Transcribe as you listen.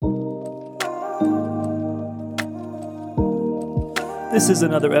This is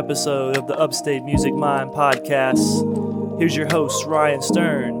another episode of the Upstate Music Mind podcast. Here's your hosts, Ryan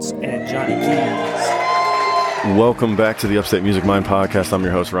Stearns and Johnny Keys. Welcome back to the Upstate Music Mind podcast. I'm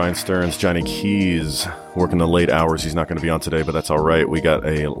your host, Ryan Stearns. Johnny Keys working the late hours. He's not going to be on today, but that's all right. We got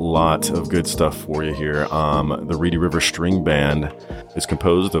a lot of good stuff for you here. The Reedy River String Band is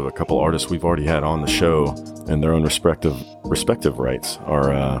composed of a couple artists we've already had on the show in their own respective rights.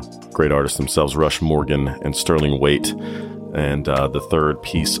 Are great artists themselves, Rush Morgan and Sterling Waite. And the third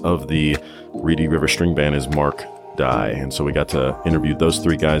piece of the Reedy River String Band is Mark Dye. And so we got to interview those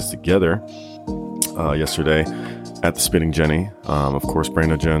three guys together yesterday at the Spinning Jenny. Of course,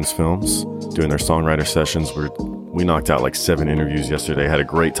 Brando Jones Films doing their songwriter sessions. We knocked out like 7 interviews yesterday. Had a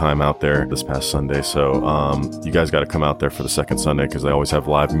great time out there this past Sunday. So you guys got to come out there for the second Sunday because they always have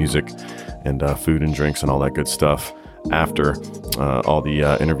live music and food and drinks and all that good stuff after all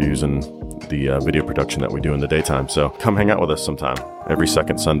the interviews and the video production that we do in the daytime. So come hang out with us sometime every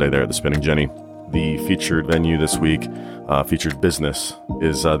second Sunday there at the Spinning Jenny. The featured venue this week, featured business,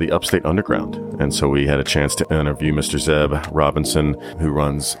 is the Upstate Underground. And so we had a chance to interview Mr. Zeb Robinson, who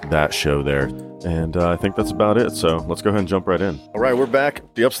runs that show there. And I think that's about it. So let's go ahead and jump right in. All right, we're back.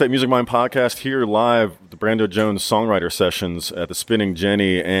 The Upstate Music Mind podcast here live, the Brando Jones songwriter sessions at the Spinning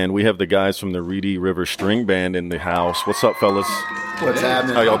Jenny. And we have the guys from the Reedy River String Band in the house. What's up, fellas? What's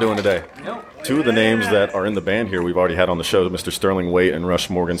happening? How y'all doing today? Two of the names that are in the band here we've already had on the show, Mr. Sterling Waite and Rush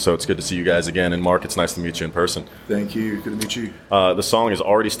Morgan, so it's good to see you guys again. And Mark, it's nice to meet you in person. Thank you. Good to meet you. The song is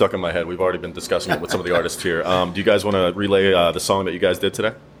already stuck in my head. We've already been discussing it with some of the artists here. Do you guys want to relay the song that you guys did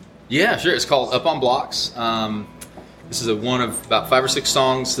today? Yeah, sure. It's called Up on Blocks. This is one of about 5 or 6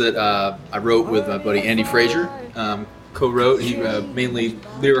 songs that I wrote with my buddy Andy Frazier. Co-wrote. He mainly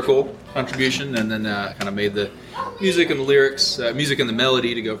lyrical contribution, and then kind of made the music and the lyrics, music and the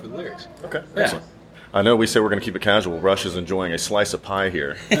melody to go for the lyrics. Okay, excellent. I know we say we're going to keep it casual. Rush is enjoying a slice of pie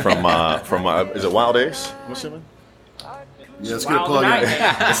here from is it Wild Ace? I'm assuming. Yeah, let's get a plug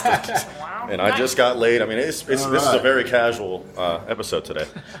in. And I just got laid. I mean, this is a very casual episode today.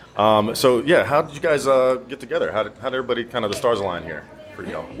 So yeah, how did you guys get together? How did everybody kind of the stars align here for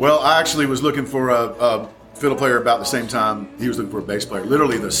y'all? Well, I actually was looking for a fiddle player about the same time he was looking for a bass player,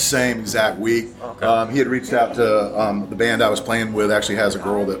 literally the same exact week. Okay. He had reached out to the band I was playing with. Actually has a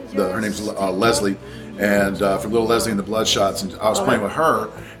girl her name's Leslie, and from Little Leslie and the Bloodshots, and I was playing with her,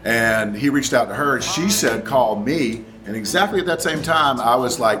 and he reached out to her, and she said call me, and exactly at that same time I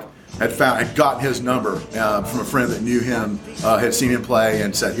was like had gotten his number from a friend that knew him, had seen him play,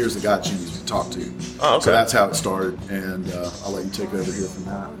 and said here's the guy you need to talk to. Oh, okay. So that's how it started, and I'll let you take over here from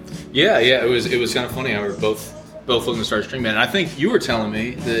that. Yeah, it was kind of funny how we were both looking to start a string band. And I think you were telling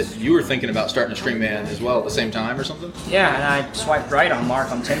me that you were thinking about starting a string band as well at the same time or something. Yeah, and I swiped right on Mark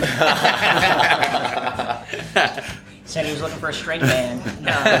on Tinder. Said he was looking for a string band.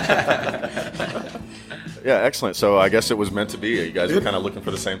 Yeah, excellent. So I guess it was meant to be. You guys were kind of looking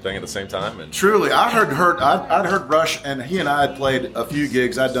for the same thing at the same time. And truly, I'd heard Rush, and he and I had played a few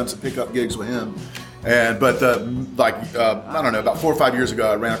gigs. I'd done some pickup gigs with him, I don't know, about 4 or 5 years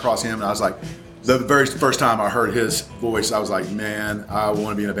ago, I ran across him, and I was like, the very first time I heard his voice, I was like, man, I want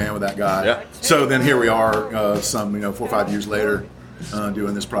to be in a band with that guy. Yeah. So then here we are, 4 or 5 years later.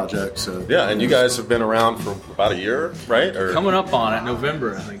 Doing this project. So yeah, and you guys have been around for about a year, right? Or coming up on it,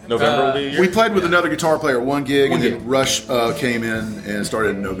 November, I think. November will be a year? We played with another guitar player at one gig, and then Rush came in and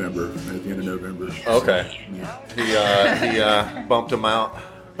started in November, at the end of November. Okay. Yeah. He bumped him out.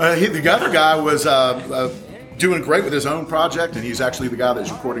 The other guy was doing great with his own project, and he's actually the guy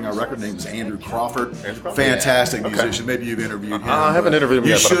that's recording our record. Name is Andrew Crawford. Fantastic musician. Maybe you've interviewed him. I haven't interviewed him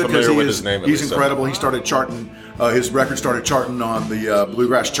yet, but I'm familiar with his name. He's incredible. He started charting. His record started charting on the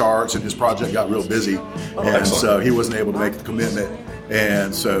bluegrass charts, and his project got real busy, and so he wasn't able to make the commitment.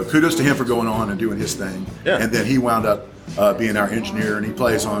 And so kudos to him for going on and doing his thing. Yeah. And then he wound up being our engineer, and he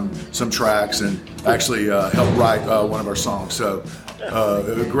plays on some tracks and actually helped write one of our songs. So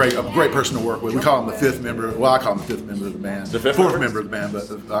a great person to work with. We call him the fifth member. Well, I call him the fifth member of the band. The fourth member of the band, but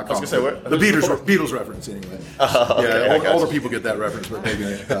I call him the Beatles reference anyway. Older people get that reference, but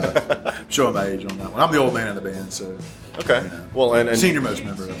maybe showing my age on that one. I'm the old man in the band, so. Okay. Well, and senior most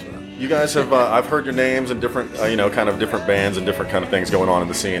member. That's what you guys have. I've heard your names and different, kind of different bands and different kind of things going on in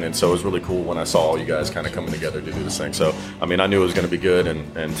the scene, and so it was really cool when I saw all you guys kind of coming together to do this thing. So, I mean, I knew it was going to be good,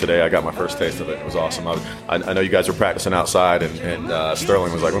 and today I got my first taste of it. It was awesome. I know you guys were practicing outside, and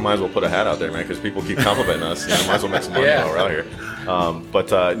Sterling was like, "We might as well put a hat out there, man, because people keep complimenting us. Might as well make some money while we're out here."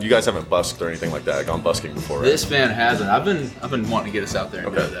 But you guys haven't busked or anything like that, gone busking before, right? This band hasn't. I've been wanting to get us out there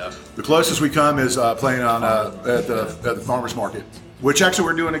and do that. The closest we come is playing on at the farmers market, which actually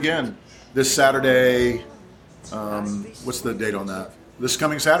we're doing again this Saturday. What's the date on that? this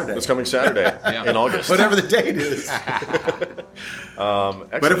coming Saturday. In August. Whatever the date is.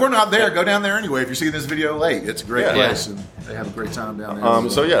 But if we're not there, go down there anyway. If you see this video late, it's a great place, and they have a great time down there.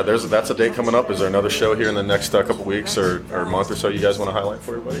 So that's a date coming up. Is there another show here in the next couple weeks or month or so you guys want to highlight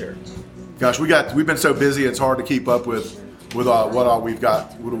for everybody here? Gosh, we've been so busy, it's hard to keep up with what all we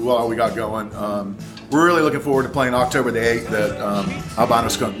got going. We're really looking forward to playing October the 8th at Albino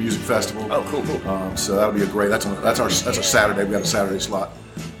Skunk Music Festival. Oh, cool. So that'll be a great. That's our Saturday. We got a Saturday slot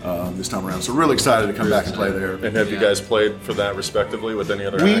this time around. So really excited to come back and play there. And have you guys played for that respectively with any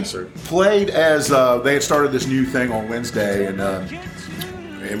other acts? We played as they had started this new thing on Wednesday, and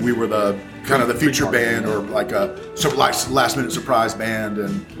we were the kind of the feature band or like a last minute surprise band,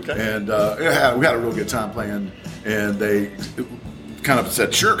 and we had a real good time playing. And they kind of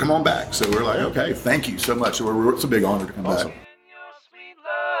said, "Sure, come on back." So we're like, "Okay, thank you so much." So it's a big honor to come back. In your sweet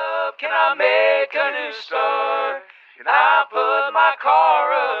love, can I make a new start? Can I put my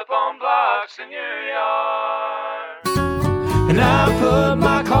car up on blocks in your yard? And I put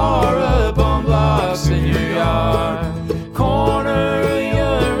my car up on blocks in your yard. Corner of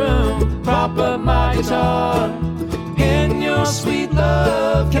your room, prop up my guitar. In your sweet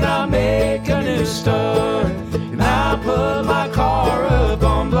love, can I make a new start? And I put my car up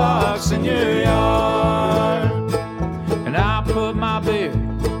on blocks in your yard. And I put my beer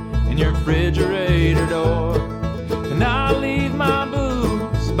in your refrigerator door. And I leave my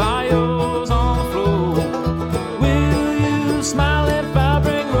boots by yours on the floor. Will you smile if I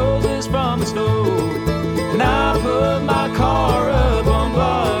bring roses from the store? And I put my car up on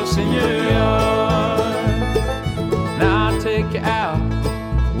blocks in your yard. And I take you out,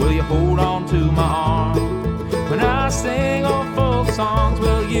 will you hold on to my arm? When I sing old folk songs,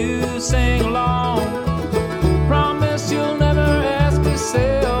 will you sing along? Promise you'll never ask to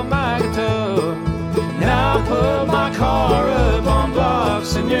sell my guitar. And I'll put my car up on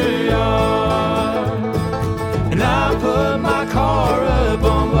blocks in your yard. And I'll put my car up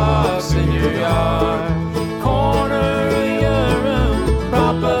on blocks in your yard. Corner of your room,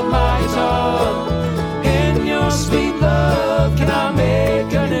 prop up my guitar. In your sweet love, can I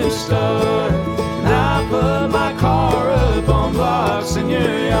make a new start? And I put my car up on blocks in your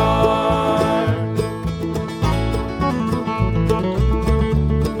yard.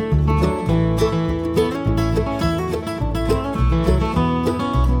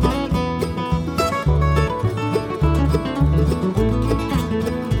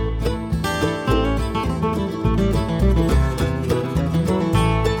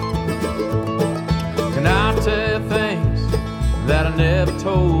 And I tell you things that I never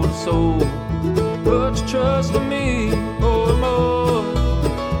told a soul. But you trust in me more and more.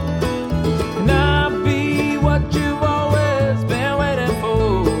 And I'll be what you've always been waiting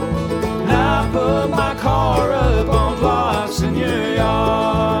for. And I put my car up on blocks in your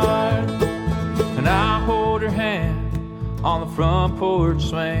yard. And I hold your hand on the front porch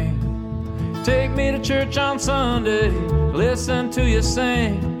swing. Take me to church on Sunday, listen to you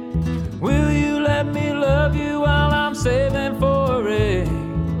sing. Will you let me love you while I'm saving for a ring?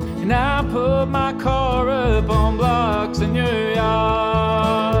 And I put my car up on blocks in your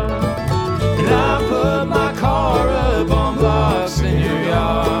yard. And I put my car up on blocks in your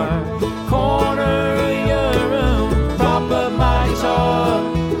yard. Corner of your room, prop up my guitar.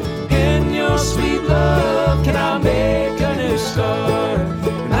 In your sweet love, can I make a new start?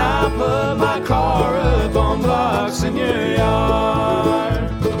 And I put my car up on blocks in your yard.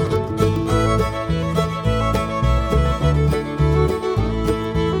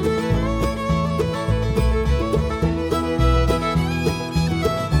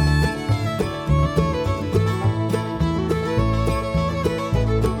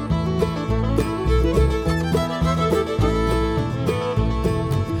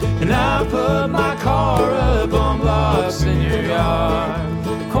 And I put my car up on blocks in your yard.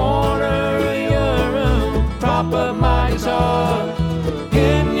 Corner of your room, prop up my guitar.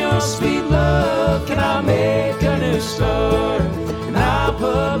 In your sweet love, can I make a new start? And I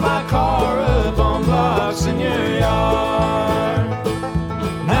put my car up on blocks in your yard.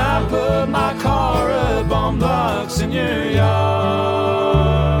 And I put my car up on blocks in your yard.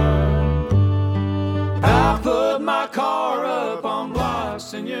 I put my car up on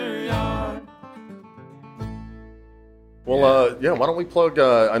blocks in your yard. Well, why don't we plug?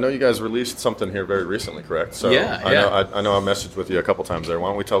 I know you guys released something here very recently, correct? So I know I messaged with you a couple times there. Why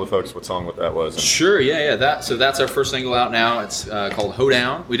don't we tell the folks what song that was? Sure, So that's our first single out now. It's called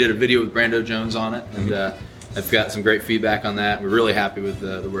Hoedown. We did a video with Brando Jones on it, and I've got some great feedback on that. We're really happy with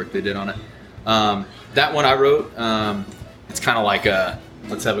the work they did on it. That one I wrote. It's kind of like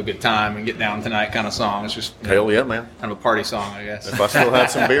let's have a good time and get down tonight kind of song. It's just Hell yeah, man. kind of a party song, I guess. If I still had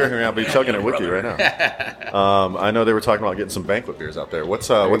some beer here, I'd be chugging it with you right now. I know they were talking about getting some banquet beers out there. What's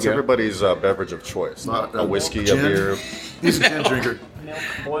go. everybody's beverage of choice? A whiskey, gin. a beer, He's a gin drinker. Milk,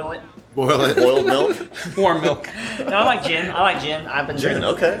 boil it. Boil it. boiled milk? Warm milk. No, I like gin. I've been Gin,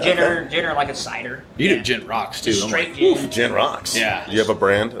 drinking okay, gin or like a cider. You do gin rocks too. I'm Straight like, gin. Gin rocks. Yeah. You have a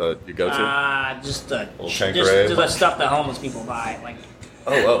brand you go to? Just Tanqueray. the stuff that homeless people buy. Like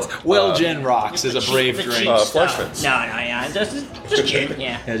well, gin rocks is a brave the drink. cheap Flush stuff. Fins. No, yeah, just gin.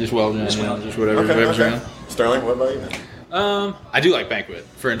 Yeah. Yeah, just well gin. Just Yeah, well just whatever. whatever's around. Sterling, what about you? I do like banquet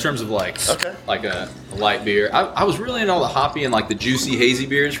in terms of like a light beer. I was really into all the hoppy and like the juicy hazy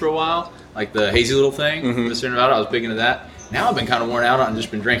beers for a while, like the hazy little thing. About it, I was big into that. Now I've been kind of worn out on and just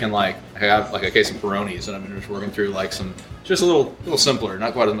been drinking I have like a case of Peronis and I've been just working through like some just a little simpler,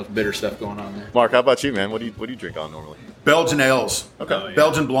 not quite as much bitter stuff going on there. Mark, how about you, man? What do you drink on normally? Belgian ales. Okay. Oh, yeah.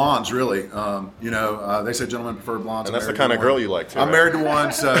 Belgian blondes, really. They say gentlemen prefer blondes. And that's I'm the married kind to of girl one. you like, too, I'm right? married to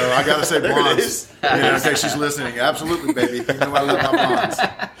one, so I got to say There it blondes. is. In case she's listening. Absolutely, baby. You know I love my blondes.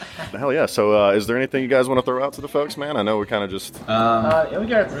 Hell yeah. So is there anything you guys want to throw out to the folks, man? I know we kind of just... We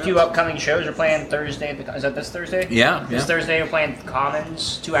got a few upcoming shows. We're playing Thursday. Is that this Thursday? Yeah. This Thursday we're playing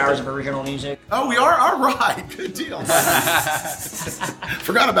Commons. 2 hours of original music. Oh, we are? All right. Good deal.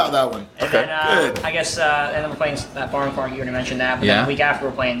 Forgot about that one. And Okay. then, Good. I guess, and then we're playing that Farm Park. You already mentioned that. But Yeah. then the week after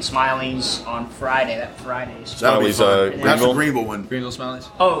we're playing Smiley's on Friday. That Fridays. That'll be Smiley's, fun. That's the Greenville? Greenville one. Greenville Smileys.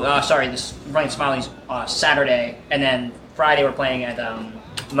 Oh, sorry. We're playing Smiley's Saturday, and then Friday we're playing at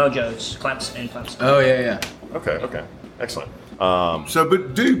Mojo's in Clemson. Oh yeah. Okay. Excellent.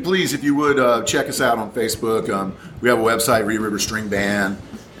 But do please, if you would, check us out on Facebook. We have a website, Reedy River String Band,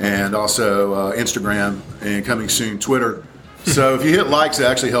 and also Instagram, and coming soon, Twitter. So if you hit likes, it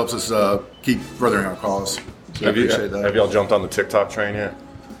actually helps us keep furthering our cause. So I appreciate that. Have y'all jumped on the TikTok train yet?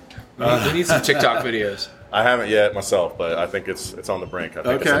 We need some TikTok videos. I haven't yet myself, but I think it's on the brink. I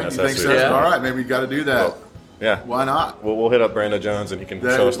think Okay, you it's a think necessity. so? Yeah. All right, maybe we got to do that. Yeah. Why not? We'll hit up Brando Jones and he can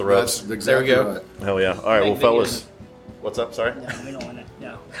show us the ropes. That's exactly There we go. right. Hell yeah. All right, well, Make fellas. videos. What's up? Sorry? No, we don't want to.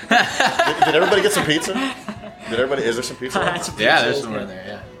 No. Did everybody get some pizza? Is there some pizza? left? Yeah, there's some in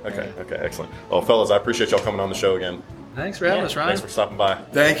there. Yeah. Okay, excellent. Well, fellas, I appreciate y'all coming on the show again. Thanks for having us, Ryan. Thanks for stopping by.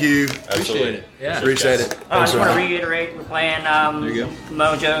 Thank you. Appreciate it. Yeah. Appreciate it. I just want to Ryan. reiterate, we're playing There you go.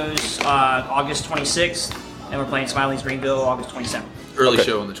 Mojo's August 26th, and we're playing Smiley's Greenville August 27th. Early Okay.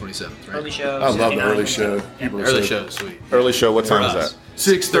 show on the 27th, right? Early show. I love the 69. early show. People are Early so- show, sweet. Early show, what time For is us. that?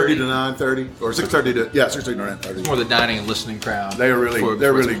 6:30 to 9:30, or 6:30 to 9:30. More the dining and listening crowd. They are really, before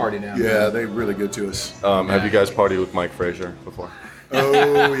they're it's really, party down. yeah, they're really good to us. Have you guys partied with Mike Frazier before?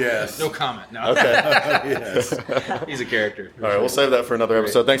 Oh yes. No comment. No. Okay. Yes. He's a character. All right, we'll save that for another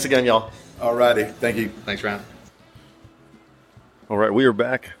episode. Thanks again, y'all. Alrighty, thank you. Thanks, Ryan. All right, we are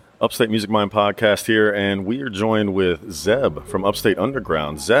back. Upstate Music Mind podcast here, and we are joined with Zeb from Upstate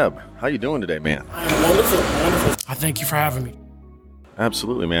Underground. Zeb, how you doing today, man? I'm wonderful. I thank you for having me.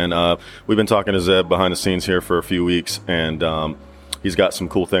 Absolutely, man. We've been talking to Zeb behind the scenes here for a few weeks, and he's got some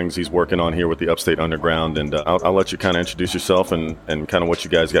cool things he's working on here with the Upstate Underground, and I'll let you kind of introduce yourself and kind of what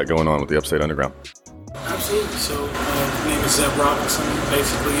you guys got going on with the Upstate Underground. Absolutely. So, my name is Zeb Robinson.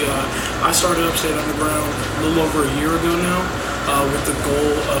 Basically, I started Upstate Underground a little over a year ago now with the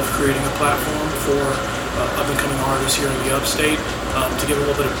goal of creating a platform for up-and-coming artists here in the Upstate. To give a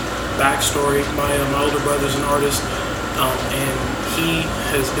little bit of backstory, my older brother's an artist, and he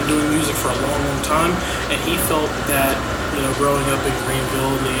has been doing music for a long, long time, and he felt that, growing up in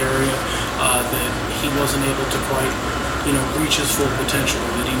Greenville in the area, that he wasn't able to quite reach his full potential,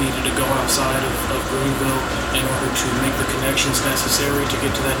 that he needed to go outside of Greenville in order to make the connections necessary to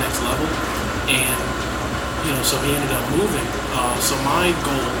get to that next level. And, so he ended up moving. So my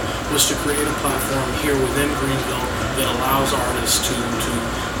goal was to create a platform here within Greenville that allows artists to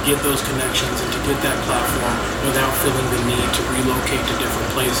get those connections and to get that platform without feeling the need to relocate to different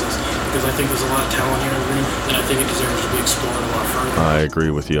places. Because I think there's a lot of talent here in Greenville, and I think it deserves to be explored a lot further. I agree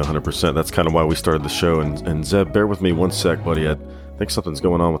with you 100%. That's kind of why we started the show. And Zeb, bear with me one sec, buddy. I think something's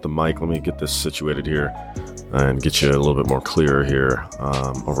going on with the mic. Let me get this situated here and get you a little bit more clearer here.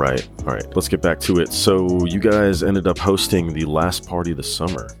 All right. Let's get back to it. So you guys ended up hosting the last party of the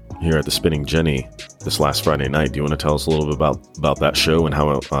summer here at the Spinning Jenny this last Friday night. Do you want to tell us a little bit about that show and how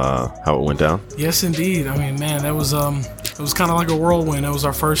it went down? Yes, indeed. I mean, man, it was kind of like a whirlwind. It was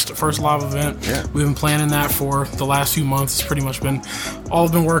our first live event. Yeah. We've been planning that for the last few months. It's pretty much been all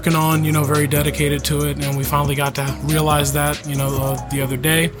I've been working on, very dedicated to it, and we finally got to realize that, the other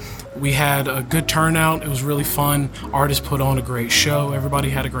day. We had a good turnout. It was really fun. Artists put on a great show. Everybody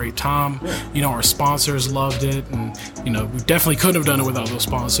had a great time. You know, our sponsors loved it, and you know, we definitely couldn't have done it without those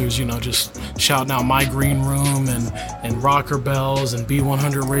sponsors. You know, just shouting out My Green Room and Rocker Bells and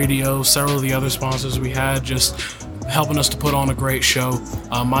B100 Radio, several of the other sponsors we had, just helping us to put on a great show.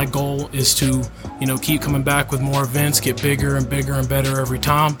 My goal is to, you know, keep coming back with more events, get bigger and bigger and better every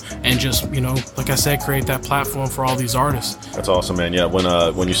time, and just, you know, like I said, create that platform for all these artists. That's awesome, man. Yeah,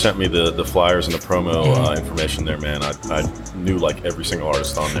 when you sent me the flyers and the promo information there, man, I knew like every single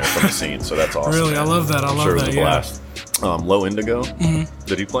artist on there from the scene, so that's awesome. Really, man. I love that. I I'm love sure it was that. a blast. Low Indigo,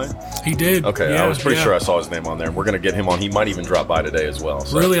 did he play? He did. Okay, yeah, I was pretty yeah. sure I saw his name on there. We're gonna get him on. He might even drop by today as well.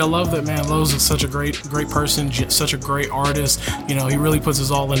 So. Really, I love that, man. Lowe's is such a great person, such a great artist. You know, he really puts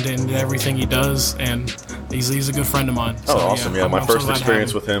his all into everything he does, and he's a good friend of mine. So, awesome! Yeah, my I'm so first glad to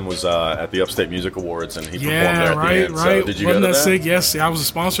experience have with him was at the Upstate Music Awards, and he performed yeah, there at right, the end. right. So did you Wasn't go to that that? sick? Yes, I was a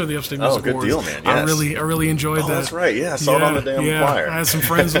sponsor of the Upstate Music good Awards. deal, man. Yes. I really enjoyed that. That's right. Yeah, I saw it on the damn flyer. I had some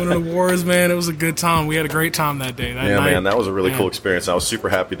friends winning awards, man. It was a good time. We had a great time that day. That night. Man, that was a really Man. cool experience. I was super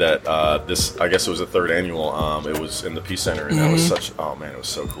happy that this, I guess it was the third annual. It was in the Peace Center, and that was such. Oh man, it was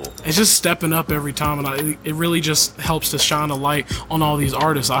so cool. It's just stepping up every time, and it really just helps to shine a light on all these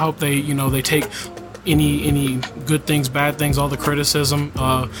artists. I hope they take any good things, bad things, all the criticism,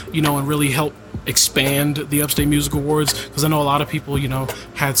 and really help expand the Upstate Music Awards, because I know a lot of people,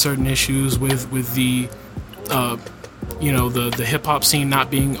 had certain issues with the the hip hop scene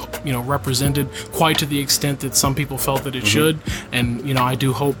not being, represented quite to the extent that some people felt that it should. And, I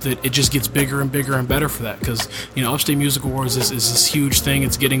do hope that it just gets bigger and bigger and better for that, because, Upstate Music Awards is this huge thing.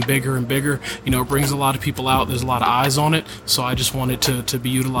 It's getting bigger and bigger. It brings a lot of people out. There's a lot of eyes on it. So I just want it to be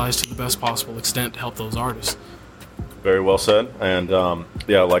utilized to the best possible extent to help those artists. Very well said. And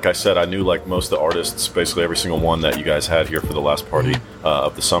like I said, I knew like most of the artists, basically every single one that you guys had here for the last party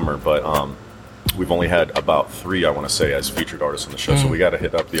of the summer. But we've only had about 3, I want to say, as featured artists on the show. So we got to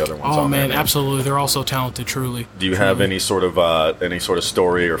hit up the other ones. Oh man, absolutely. They're all so talented, truly. Do you have any sort of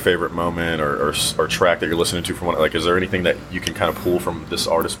story or favorite moment or track that you're listening to from one? Like, is there anything that you can kind of pull from this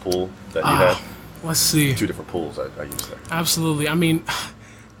artist pool that you had? Let's see. 2 different pools I used there. Absolutely. I mean,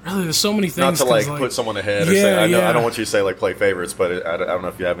 really, there's so many things. Not to put someone ahead or say, I don't want you to say play favorites, but I don't know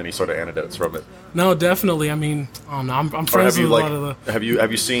if you have any sort of anecdotes from it. No, definitely. I mean, I don't know. I'm friends with a lot of the. Have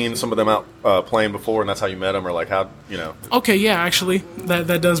you seen some of them out playing before, and that's how you met them, or like how Okay, yeah, actually,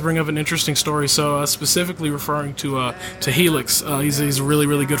 that does bring up an interesting story. So specifically referring to Helix, he's a really,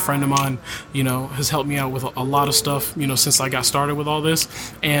 really good friend of mine. Has helped me out with a lot of stuff. Since I got started with all this,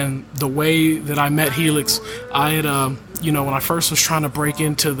 and the way that I met Helix, I had when I first was trying to break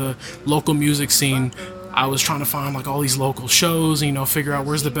into the local music scene, I was trying to find like all these local shows, figure out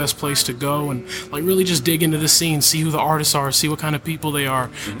where's the best place to go, and like really just dig into the scene, see who the artists are, see what kind of people they are,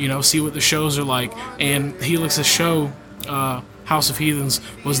 see what the shows are like. And Helix's show, House of Heathens,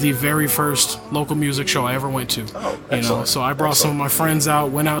 was the very first local music show I ever went to. So I brought some of my friends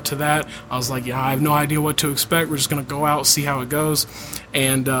out, went out to that. I was like, I have no idea what to expect. We're just gonna go out, see how it goes.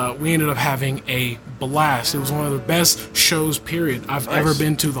 And we ended up having a blast. It was one of the best shows, period, I've ever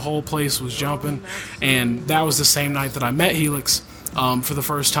been to. The whole place was jumping. And that was the same night that I met Helix for the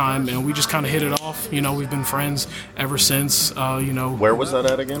first time, and we just kind of hit it off. We've been friends ever since. Where was that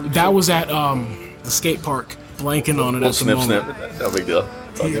at again? That was at the skate park. Blanking on it at the moment. No big deal.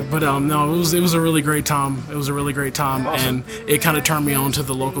 Yeah, but no, it was a really great time. It was a really great time, awesome. And it kind of turned me on to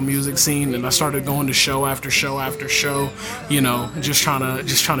the local music scene, and I started going to show after show after show. Just trying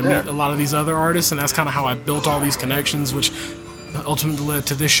to meet a lot of these other artists, and that's kind of how I built all these connections, which ultimately led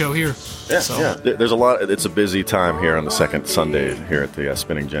to this show here. Yeah. There's a lot. It's a busy time here on the second Sunday here at the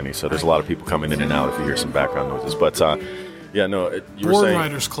Spinning Jenny, so there's a lot of people coming in and out. If you hear some background noises, but you were Board saying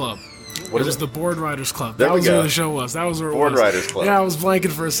Riders Club. What it was it? the Board Riders Club. There that we was go. where the show was. That was where it Board was. Riders Club. Yeah, I was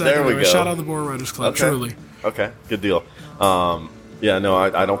blanking for a second. There we go. Shout out the Board Riders Club, Okay. truly. Okay, good deal.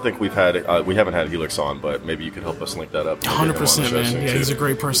 I don't think we haven't had Helix on, but maybe you could help us link that up. 100%, man. Yeah, he's a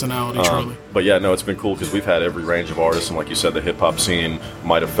great personality, truly. But it's been cool because we've had every range of artists, and like you said, the hip hop scene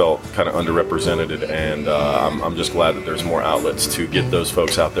might have felt kind of underrepresented, and I'm just glad that there's more outlets to get those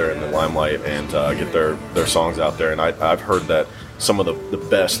folks out there in the limelight and get their songs out there. And I've heard that some of the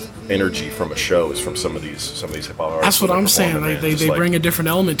best energy from a show is from some of these hip hop artists. That's what I'm saying. They bring a different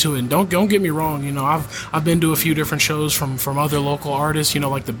element to it. And don't get me wrong. I've been to a few different shows from other local artists.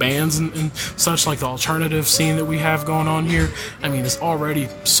 Like the bands and such, like the alternative scene that we have going on here. I mean, it's already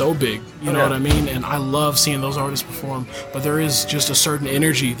so big. You know what I mean? And I love seeing those artists perform. But there is just a certain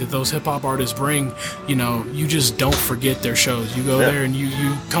energy that those hip hop artists bring. You just don't forget their shows. You go there and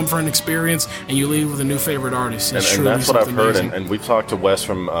you come for an experience and you leave with a new favorite artist. And that's what I've heard. And we've talked to Wes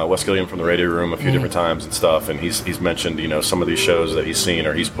from Wes Gilliam from the Radio Room a few different times and stuff, and he's mentioned some of these shows that he's seen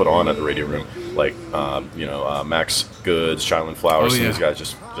or he's put on at the Radio Room, like Max Goods, Shiloh Flowers. Some of these guys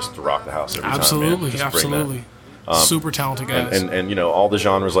just rock the house every absolutely, time. Man. Absolutely. Super talented guys. And all the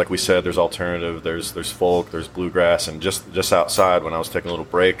genres, like we said, there's alternative, there's folk, there's bluegrass, and just outside when I was taking a little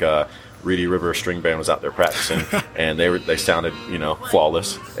break, Reedy River String Band was out there practicing, and they sounded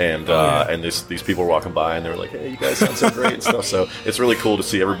flawless, and and these people were walking by and they were like, hey, you guys sound so great and stuff. So it's really cool to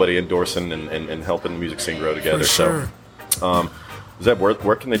see everybody endorsing and helping the music scene grow together. For sure. So Zeb,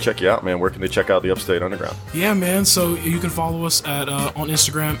 where can they check you out, man? Where can they check out the Upstate Underground? Yeah, man. So you can follow us at on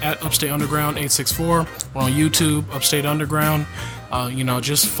Instagram at Upstate Underground 864. We're on YouTube, Upstate Underground.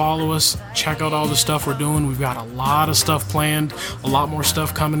 Just follow us. Check out all the stuff we're doing. We've got a lot of stuff planned, a lot more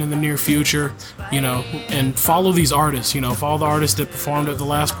stuff coming in the near future. And follow these artists. Follow the artists that performed at the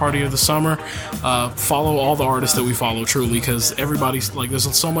last party of the summer. Follow all the artists that we follow, truly, because everybody's like,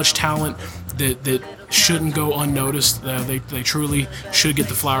 there's so much talent that shouldn't go unnoticed. They truly should get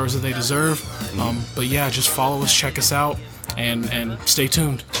the flowers that they deserve. But yeah, just follow us, check us out, and stay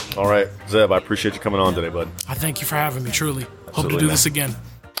tuned. All right, Zeb, I appreciate you coming on today, bud. I thank you for having me, truly. Hope Absolutely, to do man. this again.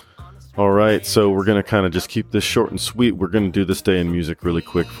 All right, so we're going to kind of just keep this short and sweet. We're going to do this day in music really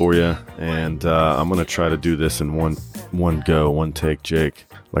quick for you, and I'm going to try to do this in one go, one take, Jake,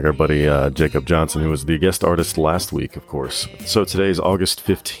 like our buddy Jacob Johnson, who was the guest artist last week, of course. So today is August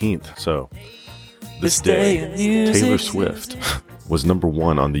 15th, so this day, Taylor Swift was number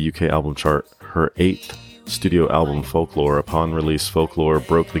 1 on the UK album chart, her 8th studio album, Folklore. Upon release, Folklore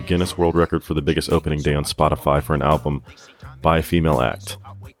broke the Guinness World Record for the biggest opening day on Spotify for an album by a female act.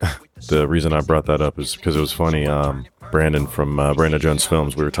 The reason I brought that up is because it was funny. Brandon from Brandon Jones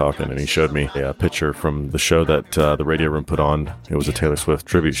Films, we were talking, and he showed me a picture from the show that the Radio Room put on. It was a Taylor Swift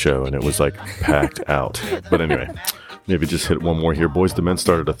tribute show, and it was like packed out. But anyway, maybe just hit one more here. Boyz II Men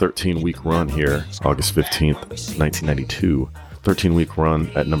started a 13-week run here, August 15th, 1992. 13-week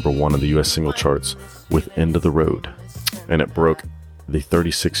run at number 1 on the U.S. single charts with End of the Road. And it broke the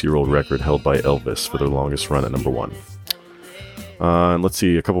 36-year-old record held by Elvis for their longest run at number 1. And let's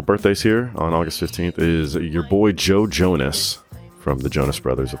see, a couple birthdays here. On August 15th is your boy Joe Jonas from the Jonas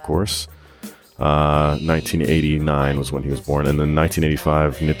Brothers, of course. 1989 was when he was born. And then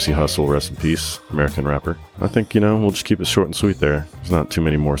 1985, Nipsey Hussle, rest in peace, American rapper. I think, we'll just keep it short and sweet there. There's not too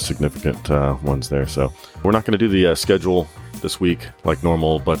many more significant ones there. So we're not going to do the schedule this week like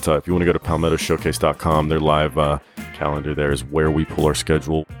normal, but if you want to go to PalmettoShowcase.com, their live calendar there is where we pull our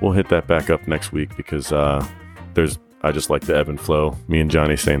schedule. We'll hit that back up next week because I just like the ebb and flow. Me and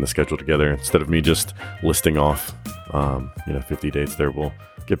Johnny staying the schedule together instead of me just listing off 50 dates there. We'll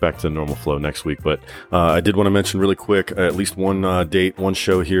get back to the normal flow next week. But I did want to mention really quick, at least one date, one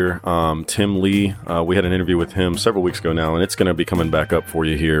show here. Tim Lee, we had an interview with him several weeks ago now, and it's going to be coming back up for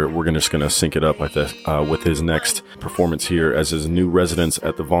you here. We're just going to sync it up with his next performance here as his new residence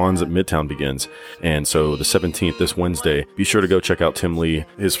at the Vons at Midtown begins. And so the 17th, this Wednesday, be sure to go check out Tim Lee.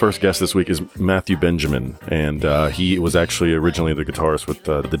 His first guest this week is Matthew Benjamin, and he was actually originally the guitarist with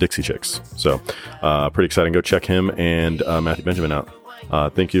the Dixie Chicks. So pretty exciting. Go check him and Matthew Benjamin out.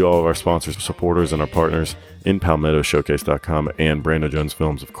 Thank you to all of our sponsors, supporters, and our partners in PalmettoShowcase.com and Brandon Jones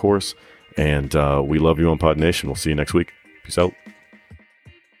Films, of course. And we love you on Pod Nation. We'll see you next week. Peace out.